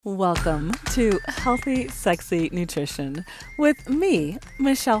Welcome to Healthy, Sexy Nutrition with me,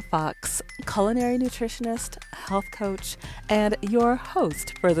 Michelle Fox, culinary nutritionist, health coach, and your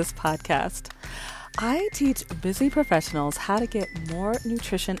host for this podcast. I teach busy professionals how to get more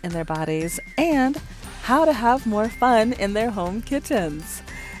nutrition in their bodies and how to have more fun in their home kitchens.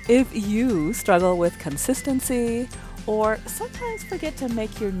 If you struggle with consistency, or sometimes forget to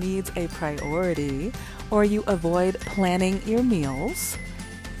make your needs a priority, or you avoid planning your meals,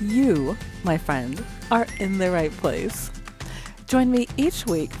 you, my friend, are in the right place. Join me each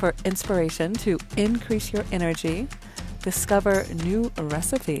week for inspiration to increase your energy, discover new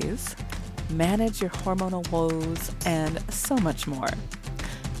recipes, manage your hormonal woes, and so much more.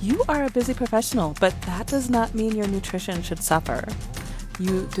 You are a busy professional, but that does not mean your nutrition should suffer.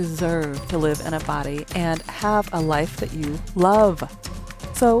 You deserve to live in a body and have a life that you love.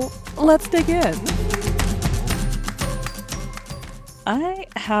 So let's dig in. I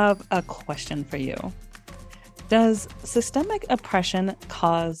have a question for you. Does systemic oppression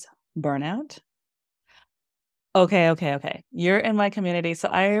cause burnout? Okay. You're in my community, so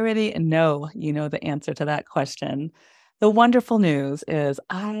I already know you know the answer to that question. The wonderful news is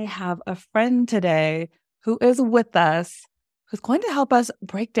I have a friend today who is with us, who's going to help us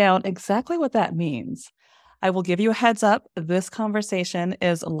break down exactly what that means. I will give you a heads up. This conversation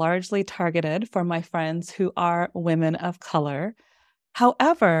is largely targeted for my friends who are women of color.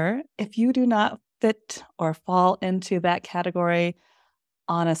 However, if you do not fit or fall into that category,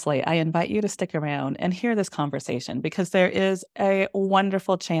 honestly, I invite you to stick around and hear this conversation because there is a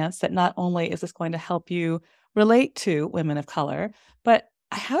wonderful chance that not only is this going to help you relate to women of color, but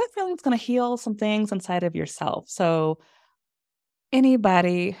I have a feeling it's going to heal some things inside of yourself. So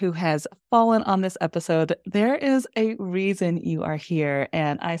anybody who has fallen on this episode, there is a reason you are here,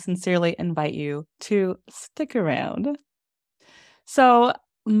 and I sincerely invite you to stick around. So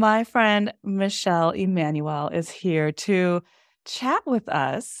my friend Michelle Emmanuelle is here to chat with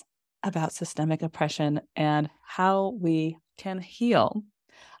us about systemic oppression and how we can heal.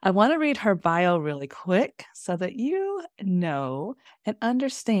 I want to read her bio really quick so that you know and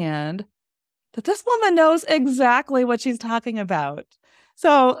understand that this woman knows exactly what she's talking about.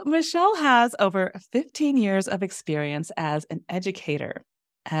 So Michelle has over 15 years of experience as an educator,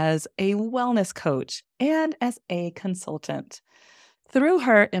 as a wellness coach, and as a consultant. Through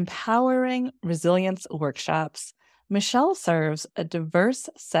her empowering resilience workshops, Michelle serves a diverse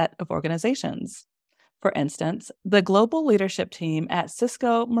set of organizations. For instance, the global leadership team at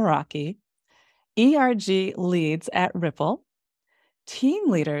Cisco Meraki, ERG leads at Ripple, team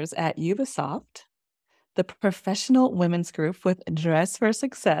leaders at Ubisoft, the professional women's group with Dress for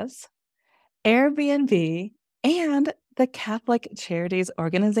Success, Airbnb, and the Catholic Charities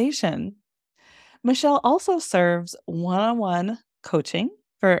Organization. Michelle also serves one-on-one coaching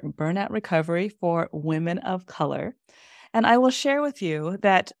for burnout recovery for women of color. And I will share with you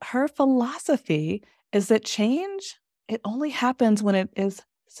that her philosophy is that change, it only happens when it is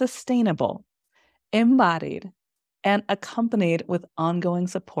sustainable, embodied, and accompanied with ongoing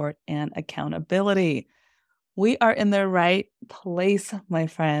support and accountability. We are in the right place, my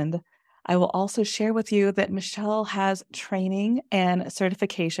friend. I will also share with you that Michelle has training and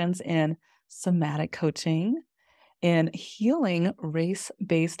certifications in somatic coaching, in healing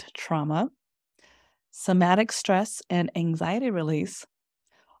race-based trauma, somatic stress and anxiety release,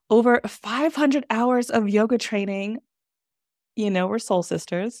 over 500 hours of yoga training. You know, we're soul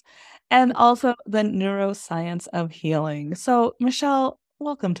sisters, and also the neuroscience of healing. So, Michelle,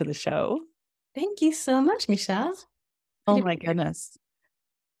 welcome to the show. Thank you so much, Michelle. Oh my goodness.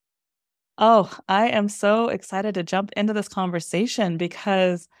 Oh, I am so excited to jump into this conversation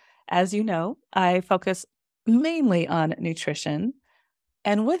because, as you know, I focus mainly on nutrition.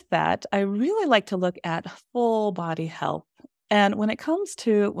 And with that, I really like to look at full body health. And when it comes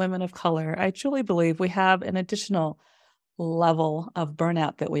to women of color, I truly believe we have an additional level of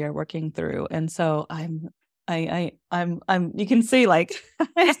burnout that we are working through. And so you can see like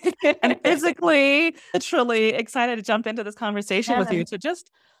I'm physically, literally excited to jump into this conversation with you to just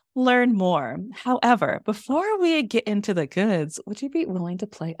learn more. However, before we get into the goods, would you be willing to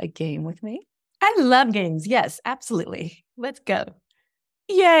play a game with me? I love games. Yes, absolutely. Let's go.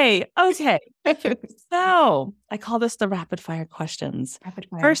 Yay. Okay. So I call this the rapid fire questions. Rapid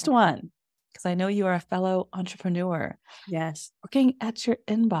fire. First one, because I know you are a fellow entrepreneur. Yes. Looking at your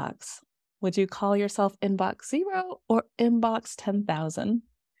inbox, would you call yourself inbox 0 or inbox 10,000?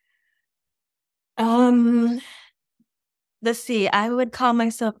 Let's see. I would call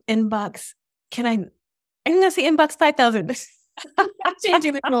myself inbox. I'm gonna say inbox 5,000. I'm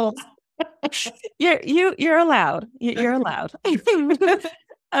changing the rules. You're allowed. You're allowed.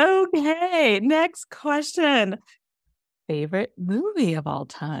 Okay, next question. Favorite movie of all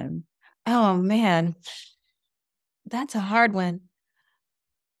time? Oh man, that's a hard one.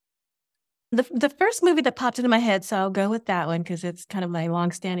 The first movie that popped into my head, so I'll go with that one because it's kind of my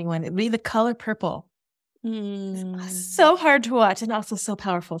long-standing one. It'd be The Color Purple. Mm. So hard to watch and also so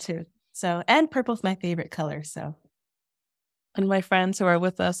powerful too. So, and purple's my favorite color. So, And my friends who are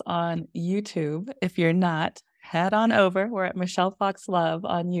with us on YouTube, if you're not, head on over. We're at Michelle Fox Love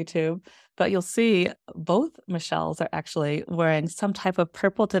on YouTube, but you'll see both Michelles are actually wearing some type of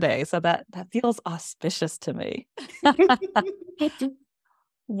purple today. So that feels auspicious to me.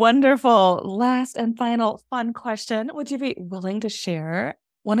 Wonderful. Last and final fun question. Would you be willing to share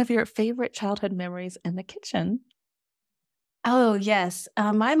one of your favorite childhood memories in the kitchen? oh yes,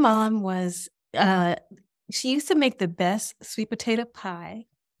 my mom was. She used to make the best sweet potato pie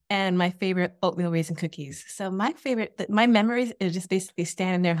and my favorite oatmeal raisin cookies. So my memories is just basically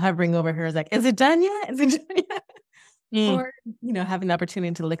standing there hovering over her, like, "Is it done yet? Is it done yet?" Mm. Or having the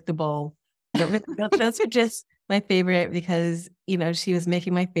opportunity to lick the bowl. Those are just my favorite because she was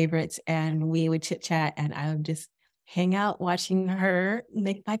making my favorites, and we would chit chat, and I would just hang out watching her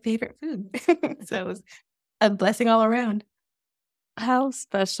make my favorite food. So it was a blessing all around. How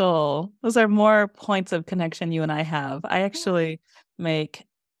special. Those are more points of connection you and I have. I actually make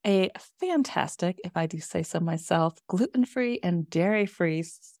a fantastic, if I do say so myself, gluten-free and dairy-free,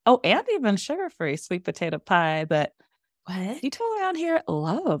 oh, and even sugar-free sweet potato pie that What? people around here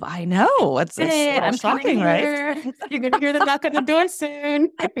love. I know. It's a Hey, little I'm coming shocking, right? here. You're gonna hear the knock on the door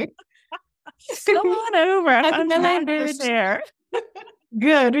soon. Come on over. Happy I'm my happy to language. share.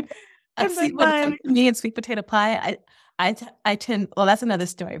 Good. And See, then when it my comes to me and sweet potato pie, I tend, well, that's another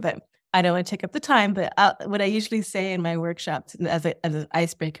story, but I don't want to take up the time. But what I usually say in my workshops as an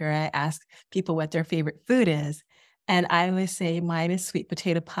icebreaker, I ask people what their favorite food is. And I always say mine is sweet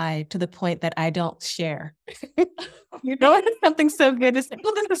potato pie to the point that I don't share. It's something so good. It's like,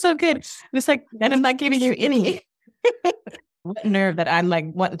 oh, this is so good. And it's like, then I'm not giving you any. What nerve that I'm like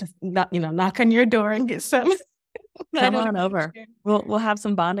wanting to knock on your door and get some. I come don't on even over. share. We'll have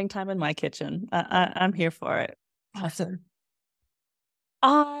some bonding time in my kitchen. I'm here for it. Awesome.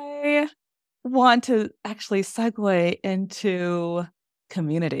 I want to actually segue into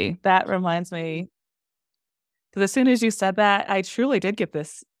community. That reminds me, because as soon as you said that, I truly did get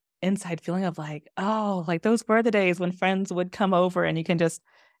this inside feeling of like, oh, like those were the days when friends would come over and you can just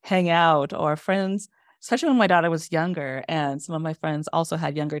hang out, or friends, especially when my daughter was younger and some of my friends also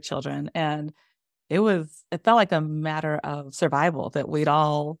had younger children. And it felt like a matter of survival that we'd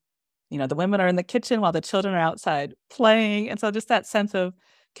all, the women are in the kitchen while the children are outside playing. And so just that sense of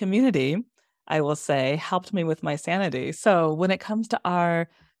community, I will say, helped me with my sanity. So when it comes to our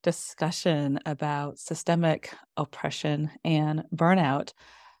discussion about systemic oppression and burnout,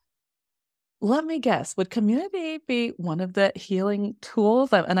 let me guess, would community be one of the healing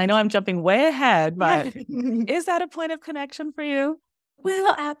tools? And I know I'm jumping way ahead, but is that a point of connection for you?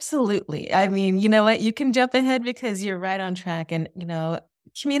 Well, absolutely. I mean, you know what? You can jump ahead because you're right on track. And,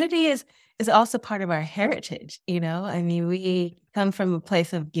 community is also part of our heritage. I mean, we come from a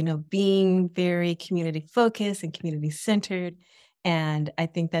place of, being very community focused and community centered. And I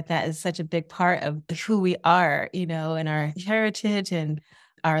think that that is such a big part of who we are, and our heritage and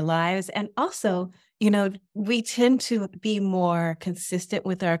our lives. And also, we tend to be more consistent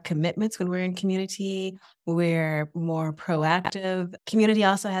with our commitments when we're in community. We're more proactive. Community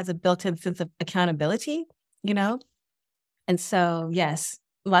also has a built-in sense of accountability, you know? And so, yes,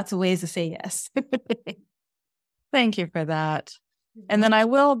 lots of ways to say yes. Thank you for that. And then I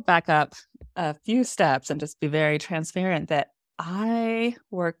will back up a few steps and just be very transparent that I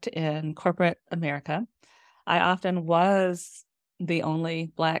worked in corporate America. I often was the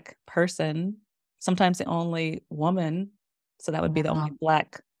only Black person, sometimes the only woman. So that would be the only Wow.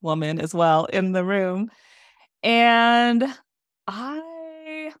 Black woman as well in the room. And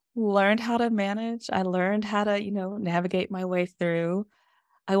I learned how to manage. I learned how to, navigate my way through.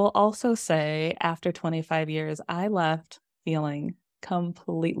 I will also say after 25 years, I left feeling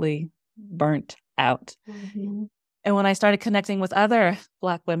completely burnt out. Mhm. And when I started connecting with other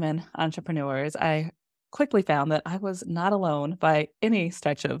Black women entrepreneurs, I quickly found that I was not alone by any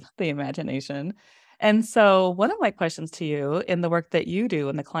stretch of the imagination. And so, one of my questions to you in the work that you do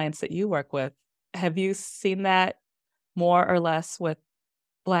and the clients that you work with, have you seen that more or less with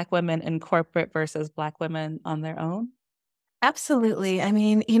Black women in corporate versus Black women on their own? Absolutely. I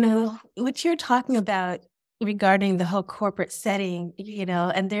mean, what you're talking about regarding the whole corporate setting,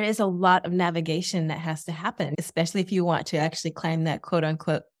 and there is a lot of navigation that has to happen, especially if you want to actually climb that quote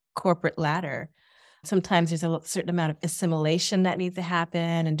unquote corporate ladder. Sometimes there's a certain amount of assimilation that needs to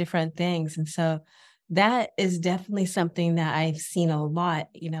happen and different things. And so that is definitely something that I've seen a lot.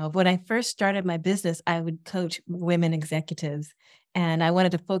 When I first started my business, I would coach women executives. And I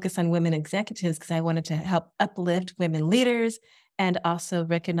wanted to focus on women executives because I wanted to help uplift women leaders and also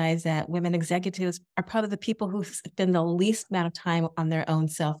recognize that women executives are probably the people who spend the least amount of time on their own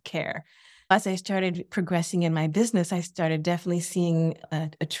self-care. As I started progressing in my business, I started definitely seeing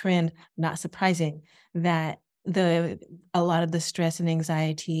a trend, not surprising, that a lot of the stress and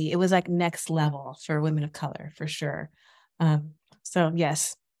anxiety, it was like next level for women of color, for sure. So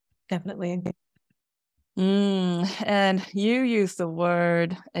yes, definitely. And you use the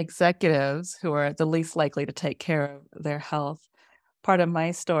word executives who are the least likely to take care of their health. Part of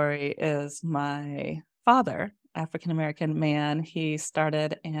my story is my father, African American man. He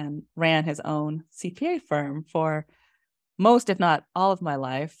started and ran his own CPA firm for most, if not all of my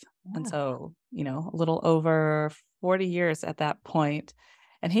life. And Yeah. so, a little over 40 years at that point.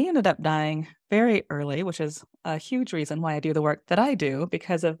 And he ended up dying very early, which is a huge reason why I do the work that I do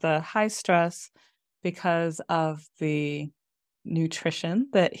because of the high stress, because of the nutrition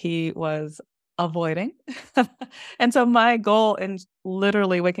that he was avoiding. And so my goal in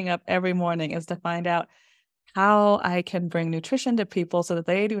literally waking up every morning is to find out how I can bring nutrition to people so that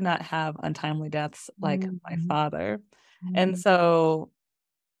they do not have untimely deaths like my Mhm. father. And Mhm. so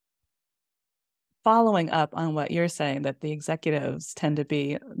following up on what you're saying, that the executives tend to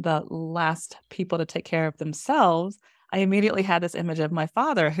be the last people to take care of themselves, I immediately had this image of my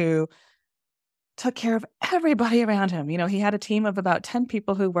father who took care of everybody around him. He had a team of about 10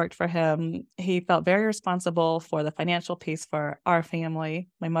 people who worked for him. He felt very responsible for the financial piece for our family.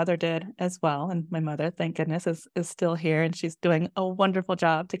 My mother did as well. And my mother, thank goodness, is still here and she's doing a wonderful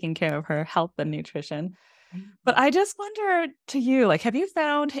job taking care of her health and nutrition. But I just wonder to you, like, have you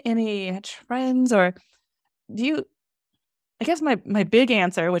found any trends or do you, I guess my big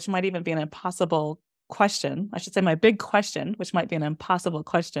answer, which might even be an impossible question, I should say my big question, which might be an impossible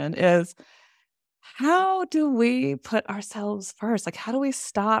question, is how do we put ourselves first? Like, how do we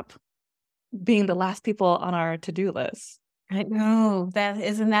stop being the last people on our to-do list? I know that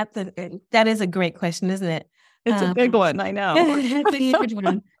is a great question, isn't it? It's a big one, I know. It's a huge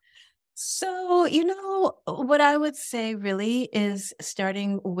one. So, what I would say really is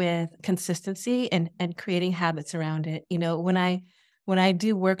starting with consistency and creating habits around it. When I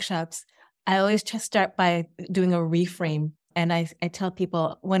do workshops, I always just start by doing a reframe. And I tell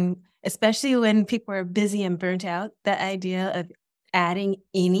people especially when people are busy and burnt out, the idea of adding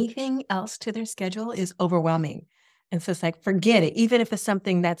anything else to their schedule is overwhelming. And so it's like, forget it. Even if it's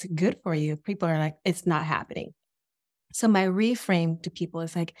something that's good for you, people are like, it's not happening. So my reframe to people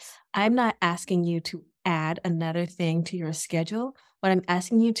is like, I'm not asking you to add another thing to your schedule. What I'm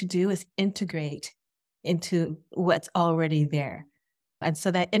asking you to do is integrate into what's already there. And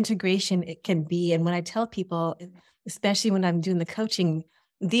so that integration, it can be, and when I tell people, especially when I'm doing the coaching,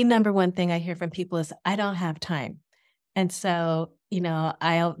 the number one thing I hear from people is, I don't have time. And so,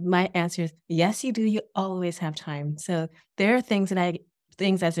 my answer is, yes, you do. You always have time. So there are things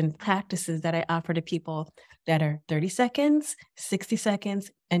as in practices that I offer to people that are 30 seconds, 60 seconds,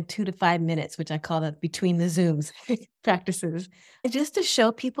 and 2 to 5 minutes, which I call the between the Zooms practices. And just to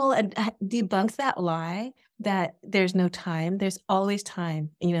show people and debunk that lie that there's no time. There's always time.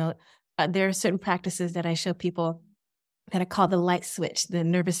 There are certain practices that I show people that I call the light switch, the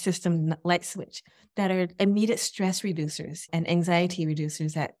nervous system light switch, that are immediate stress reducers and anxiety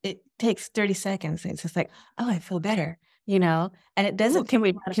reducers that it takes 30 seconds. It's just like, oh, I feel better, and it Well, doesn't take can a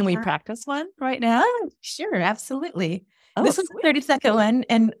we lot of can we time. practice one right now? Oh, sure, absolutely. Oh, This was a sweet. 30-second one,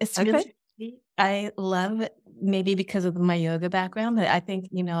 and it's Okay. really, I love it, maybe because of my yoga background, but I think,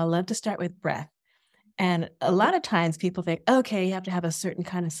 I love to start with breath. And a lot of times people think, okay, you have to have a certain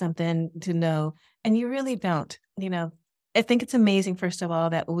kind of something to know. And you really don't. I think it's amazing, first of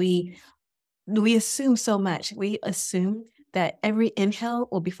all, that we assume so much. We assume that every inhale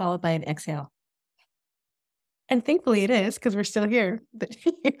will be followed by an exhale. And thankfully it is, because we're still here. But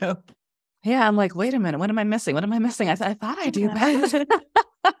Yeah, I'm like, wait a minute, what am I missing? What am I missing? I thought I do yeah. that.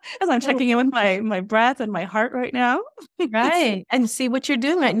 As I'm checking in with my breath and my heart right now. Right. And see, what you're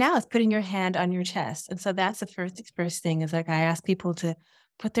doing right now is putting your hand on your chest. And so that's the first thing is like I ask people to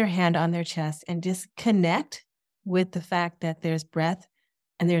put their hand on their chest and just connect with the fact that there's breath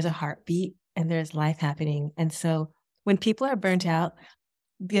and there's a heartbeat and there's life happening. And so when people are burnt out,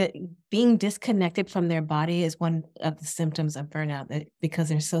 being disconnected from their body is one of the symptoms of burnout because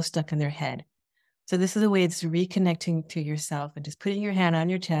they're so stuck in their head. So this is a way it's reconnecting to yourself and just putting your hand on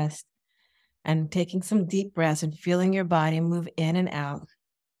your chest and taking some deep breaths and feeling your body move in and out.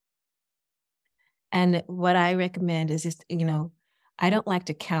 And what I recommend is just, I don't like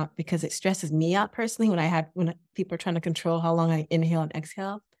to count because it stresses me out personally when people are trying to control how long I inhale and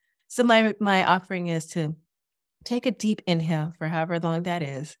exhale. So my offering is to take a deep inhale for however long that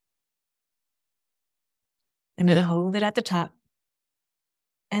is, and then hold it at the top.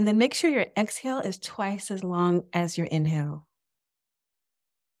 And then make sure your exhale is twice as long as your inhale.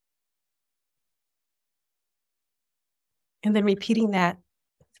 And then repeating that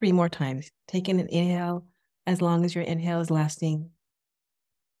 3 more times, taking an inhale as long as your inhale is lasting,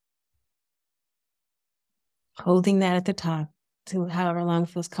 holding that at the top to however long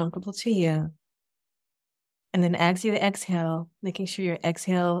feels comfortable to you. And then as you exhale, making sure your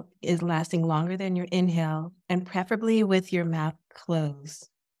exhale is lasting longer than your inhale, and preferably with your mouth closed.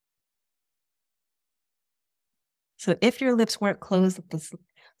 So if your lips weren't closed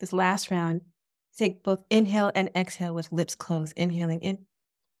this last round, take both inhale and exhale with lips closed. Inhaling in,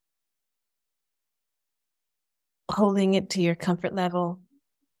 holding it to your comfort level,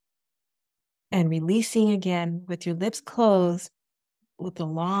 and releasing again with your lips closed with a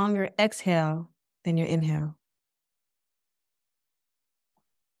longer exhale than your inhale.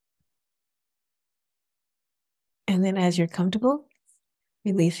 And then as you're comfortable,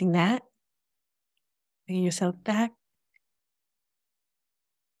 releasing that, bringing yourself back.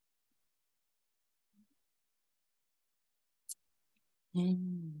 There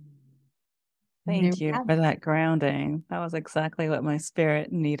Thank we you have for it. that grounding. That was exactly what my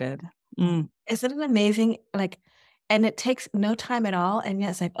spirit needed. Isn't it amazing? And it takes no time at all. And yet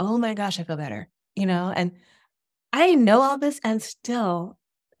it's like, oh my gosh, I feel better, and I know all this and still,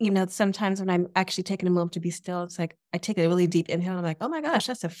 sometimes when I'm actually taking a moment to be still, it's like I take a really deep inhale and I'm like, oh my gosh,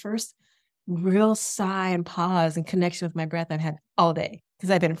 that's the first real sigh and pause and connection with my breath I've had all day because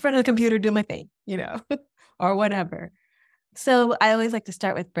I've been in front of the computer doing my thing, or whatever. So I always like to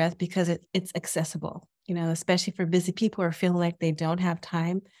start with breath because it's accessible, especially for busy people who are feeling like they don't have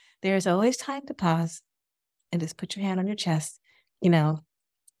time. There's always time to pause and just put your hand on your chest. You know,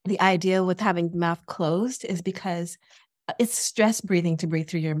 the idea with having the mouth closed is because it's stress breathing to breathe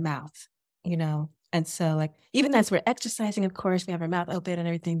through your mouth, And so, even as we're exercising, of course, we have our mouth open and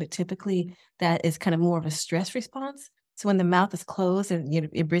everything, but typically that is kind of more of a stress response. So when the mouth is closed and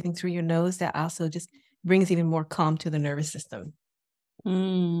you're breathing through your nose, that also just brings even more calm to the nervous system.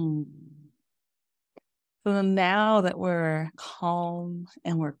 Mm. So then now that we're calm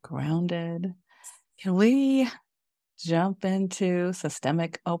and we're grounded, can we jump into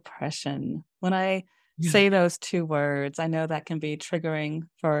systemic oppression? When I Yeah. say those two words, I know that can be triggering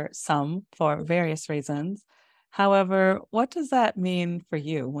for some for various reasons. However, what does that mean for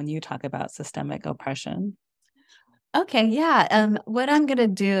you when you talk about systemic oppression? Okay, yeah. What I'm going to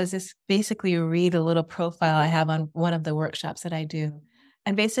do is just basically read a little profile I have on one of the workshops that I do.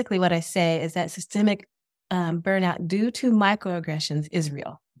 And basically, what I say is that systemic burnout due to microaggressions is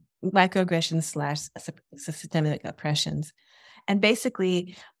real. Microaggressions slash systemic oppressions. And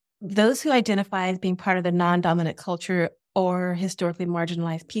basically, those who identify as being part of the non dominant culture or historically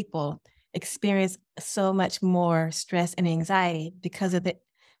marginalized people experience so much more stress and anxiety because of the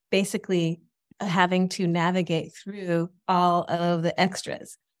basically having to navigate through all of the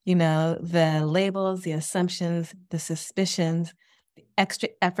extras, the labels, the assumptions, the suspicions, the extra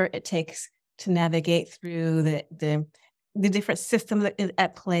effort it takes to navigate through the different systems that is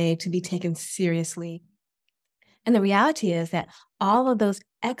at play to be taken seriously. And the reality is that all of those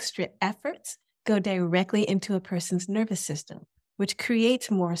extra efforts go directly into a person's nervous system, which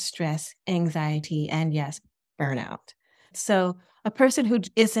creates more stress, anxiety, and yes, burnout. So a person who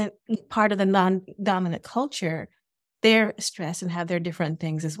isn't part of the non-dominant culture, they're stressed and have their different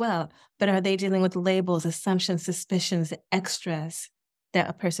things as well. But are they dealing with labels, assumptions, suspicions, extras that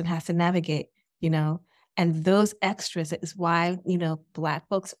a person has to navigate, you know? And those extras is why, Black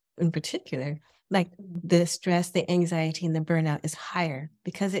folks in particular, like the stress, the anxiety, and the burnout is higher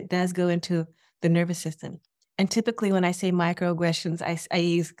because it does go into the nervous system. And typically, when I say microaggressions, I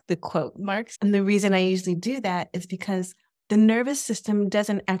use the quote marks. And the reason I usually do that is because the nervous system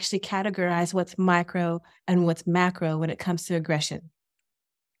doesn't actually categorize what's micro and what's macro when it comes to aggression.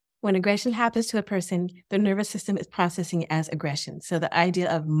 When aggression happens to a person, the nervous system is processing it as aggression. So the idea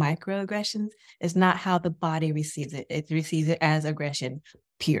of microaggressions is not how the body receives it. It receives it as aggression,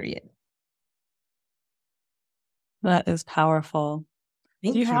 period. That is powerful. Do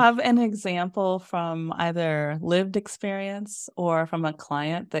you Thank you. have an example from either lived experience or from a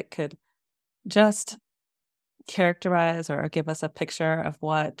client that could just characterize or give us a picture of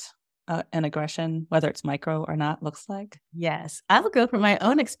what an aggression, whether it's micro or not, looks like? Yes, I will go from my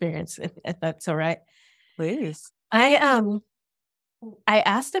own experience if that's all right. Please. I I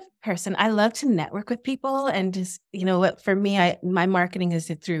asked a person, I love to network with people and just, you know what, for me, my marketing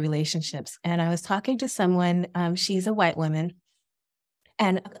is through relationships. And I was talking to someone, she's a white woman,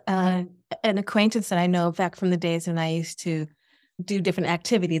 and an acquaintance that I know back from the days when I used to do different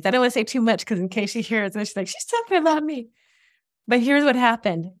activities. I don't want to say too much because in case she hears it, she's like, she's talking about me. But here's what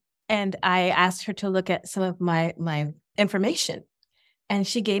happened. And I asked her to look at some of my information. And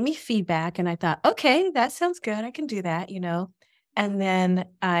she gave me feedback, and I thought, okay, that sounds good. I can do that, you know. And then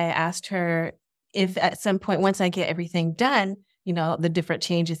I asked her if at some point, once I get everything done, you know, the different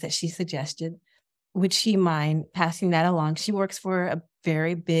changes that she suggested, would she mind passing that along? She works for a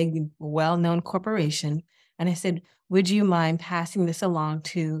very big, well-known corporation. And I said, would you mind passing this along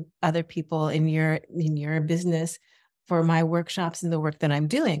to other people in your business for my workshops and the work that I'm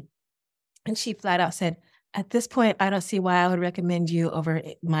doing? And she flat out said, at this point, I don't see why I would recommend you over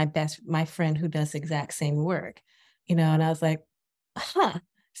my friend who does the exact same work, you know? And I was like, huh.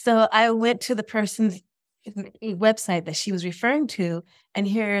 So I went to the person's website that she was referring to, and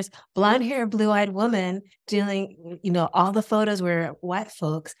here's blonde hair, blue-eyed woman doing, you know, all the photos were white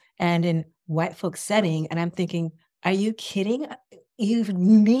folks and in white folks setting. And I'm thinking, are you kidding? You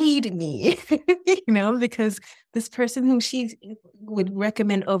need me, you know, because this person whom she would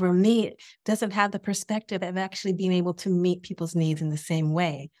recommend over me doesn't have the perspective of actually being able to meet people's needs in the same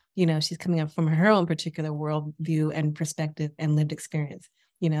way. You know, she's coming up from her own particular worldview and perspective and lived experience,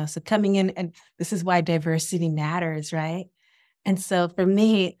 you know, so coming in, and this is why diversity matters, right? And so for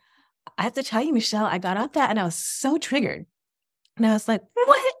me, I have to tell you, Michelle, I got off that and I was so triggered. And I was like,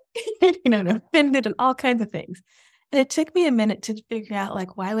 what? You know, and offended and all kinds of things. And it took me a minute to figure out,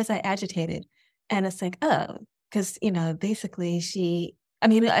 like, why was I agitated? And it's like, oh, because, you know, basically I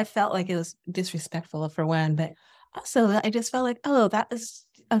mean, I felt like it was disrespectful for one, but also I just felt like, oh, that was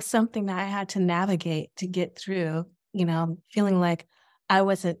something that I had to navigate to get through, you know, feeling like I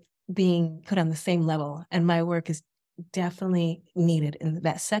wasn't being put on the same level. And my work is definitely needed in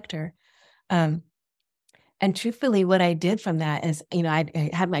that sector. Um, and truthfully, what I did from that is, you know, I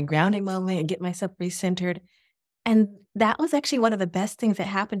had my grounding moment and get myself recentered. And that was actually one of the best things that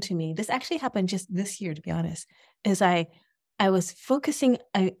happened to me. This actually happened just this year, to be honest, is I was focusing,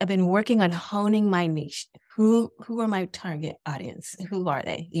 I've been working on honing my niche. Who are my target audience? Who are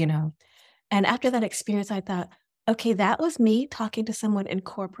they? You know? And after that experience, I thought, okay, that was me talking to someone in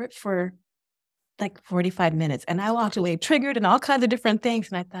corporate for like 45 minutes. And I walked away triggered and all kinds of different things.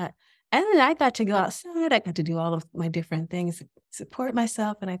 And I thought, and then I got to go outside. I got to do all of my different things, support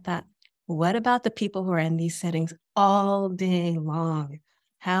myself. And I thought, what about the people who are in these settings all day long?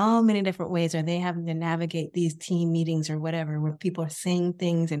 How many different ways are they having to navigate these team meetings or whatever, where people are saying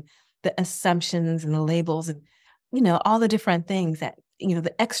things and the assumptions and the labels and, you know, all the different things that, you know,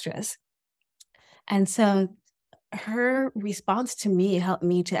 the extras. And so her response to me helped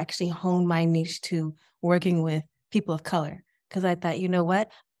me to actually hone my niche to working with people of color. Because I thought, you know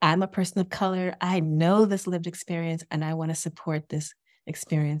what? I'm a person of color. I know this lived experience and I want to support this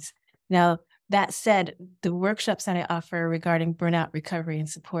experience. Now, that said, the workshops that I offer regarding burnout recovery and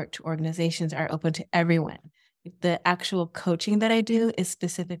support to organizations are open to everyone. The actual coaching that I do is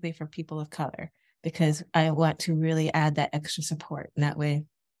specifically for people of color because I want to really add that extra support in that way.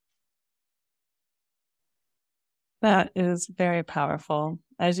 That is very powerful.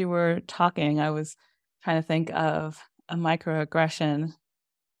 As you were talking, I was trying to think of a microaggression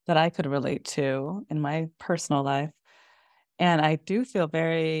that I could relate to in my personal life. And I do feel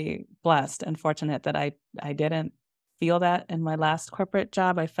very blessed and fortunate that I didn't feel that in my last corporate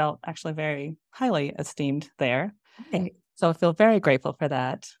job. I felt actually very highly esteemed there. Okay. So I feel very grateful for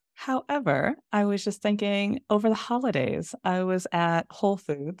that. However, I was just thinking over the holidays, I was at Whole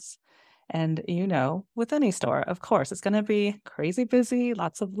Foods. And you know, with any store, of course, it's going to be crazy busy,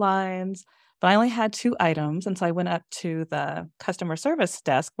 lots of lines. But I only had 2 items. And so I went up to the customer service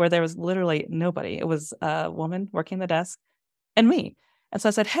desk where there was literally nobody. It was a woman working the desk and me. And so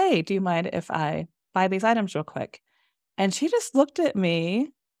I said, hey, do you mind if I buy these items real quick? And she just looked at me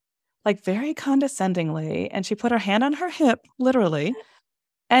like very condescendingly. And she put her hand on her hip, literally.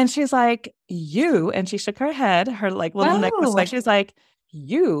 And she's like, you, and she shook her head, her like little neck was Oh, like, she's like,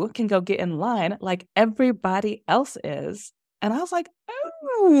 you can go get in line like everybody else is. And I was like,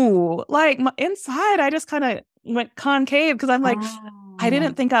 oh, like my inside, I just kind of went concave because I'm like, I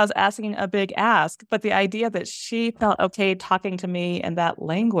didn't wow. think I was asking a big ask, but the idea that she felt okay talking to me in that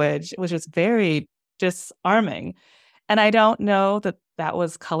language was just very disarming. And I don't know that that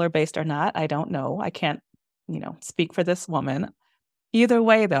was color based or not. I don't know. I can't, speak for this woman. Either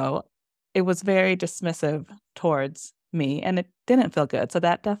way, though, it was very dismissive towards me, and it didn't feel good. So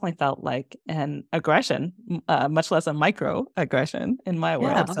that definitely felt like an aggression, much less a microaggression in my Yeah,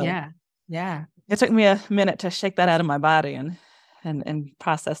 world. oh, So yeah, yeah. it took me a minute to shake that out of my body and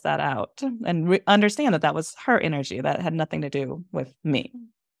process that out and understand that that was her energy that had nothing to do with me.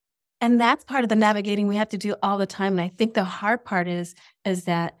 And that's part of the navigating we have to do all the time. And I think the hard part is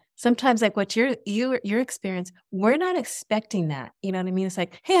that sometimes like what your experience, we're not expecting that. You know what I mean? It's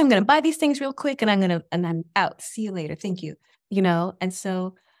like, hey, I'm gonna buy these things real quick and I'm out. See you later. Thank you. You know, and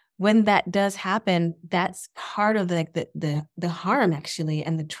so when that does happen, that's part of the harm actually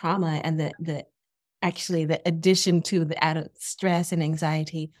and the trauma and the actually the addition to the added stress and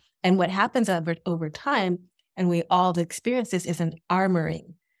anxiety. And what happens over time, and we all experience this, is an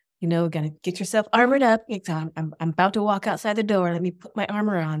armoring. You know, gonna get yourself armored up. I'm about to walk outside the door. Let me put my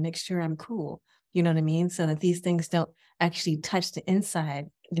armor on, make sure I'm cool. You know what I mean? So that these things don't actually touch the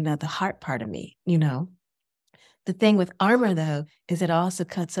inside, you know, the heart part of me, you know. The thing with armor, though, is it also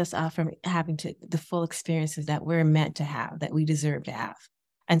cuts us off from having the full experiences that we're meant to have, that we deserve to have.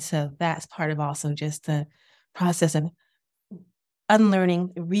 And so that's part of also just the process of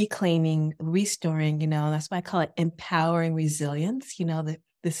unlearning, reclaiming, restoring, you know, that's why I call it empowering resilience. You know,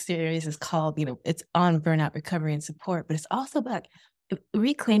 the series is called, you know, it's on burnout recovery and support, but it's also about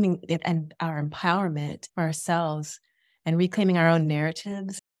reclaiming it and our empowerment for ourselves and reclaiming our own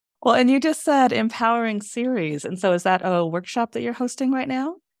narratives. Well, and you just said empowering series. And so is that a workshop that you're hosting right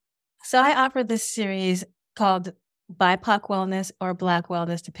now? So I offer this series called BIPOC Wellness or Black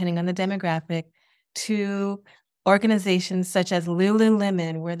Wellness, depending on the demographic, to organizations such as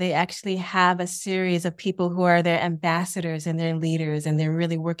Lululemon, where they actually have a series of people who are their ambassadors and their leaders, and they're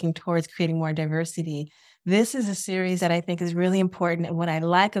really working towards creating more diversity. This is a series that I think is really important. And what I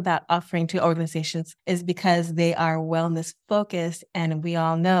like about offering to organizations is because they are wellness focused. And we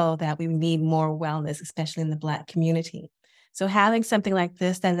all know that we need more wellness, especially in the Black community. So having something like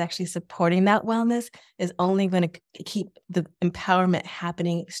this that's actually supporting that wellness is only going to keep the empowerment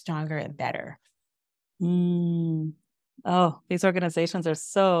happening stronger and better. Mm. Oh, these organizations are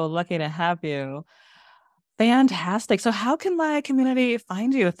so lucky to have you. Fantastic. So how can my community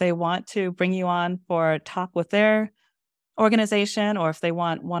find you if they want to bring you on for a talk with their organization, or if they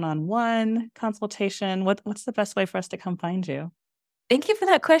want one-on-one consultation? What's the best way for us to come find you? Thank you for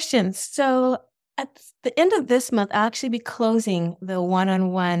that question. So at the end of this month, I'll actually be closing the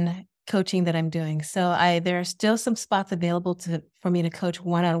one-on-one coaching that I'm doing. So there are still some spots available for me to coach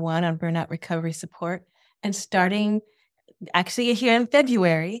one-on-one on burnout recovery support. And starting actually here in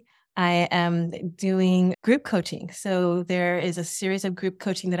February, I am doing group coaching. So there is a series of group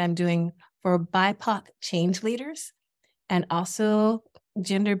coaching that I'm doing for BIPOC change leaders and also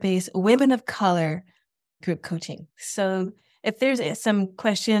gender-based women of color group coaching. So if there's some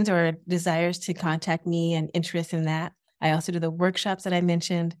questions or desires to contact me and interest in that, I also do the workshops that I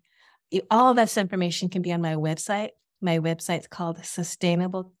mentioned. All of that information can be on my website. My website's called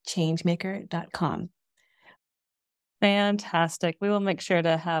sustainablechangemaker.com. Fantastic. We will make sure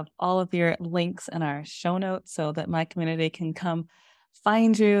to have all of your links in our show notes so that my community can come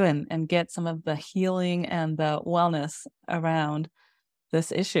find you and get some of the healing and the wellness around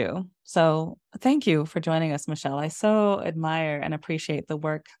this issue. So thank you for joining us, Michelle. I so admire and appreciate the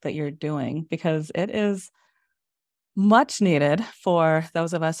work that you're doing because it is much needed for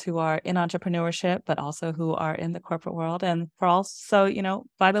those of us who are in entrepreneurship, but also who are in the corporate world. And for also, you know,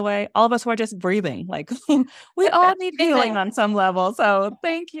 by the way, all of us who are just breathing, like we all need healing on some level. So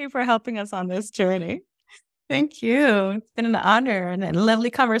thank you for helping us on this journey. Thank you. It's been an honor and a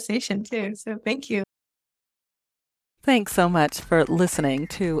lovely conversation too. So thank you. Thanks so much for listening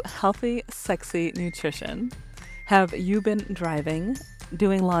to Healthy, Sexy Nutrition. Have you been driving,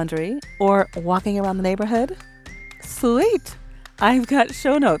 doing laundry, or walking around the neighborhood? Sweet! I've got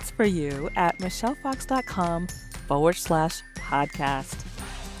show notes for you at michellefox.com/podcast.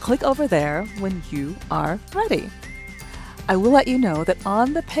 Click over there when you are ready. I will let you know that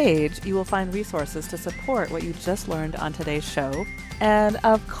on the page, you will find resources to support what you just learned on today's show. And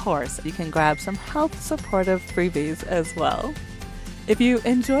of course, you can grab some health supportive freebies as well. If you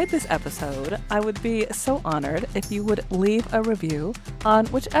enjoyed this episode, I would be so honored if you would leave a review on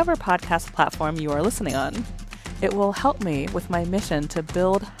whichever podcast platform you are listening on. It will help me with my mission to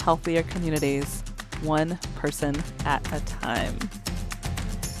build healthier communities, one person at a time.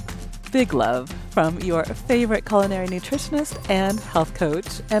 Big love from your favorite culinary nutritionist and health coach.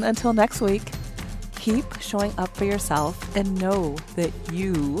 And until next week, keep showing up for yourself and know that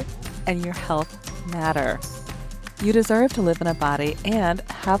you and your health matter. You deserve to live in a body and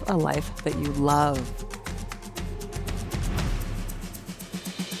have a life that you love.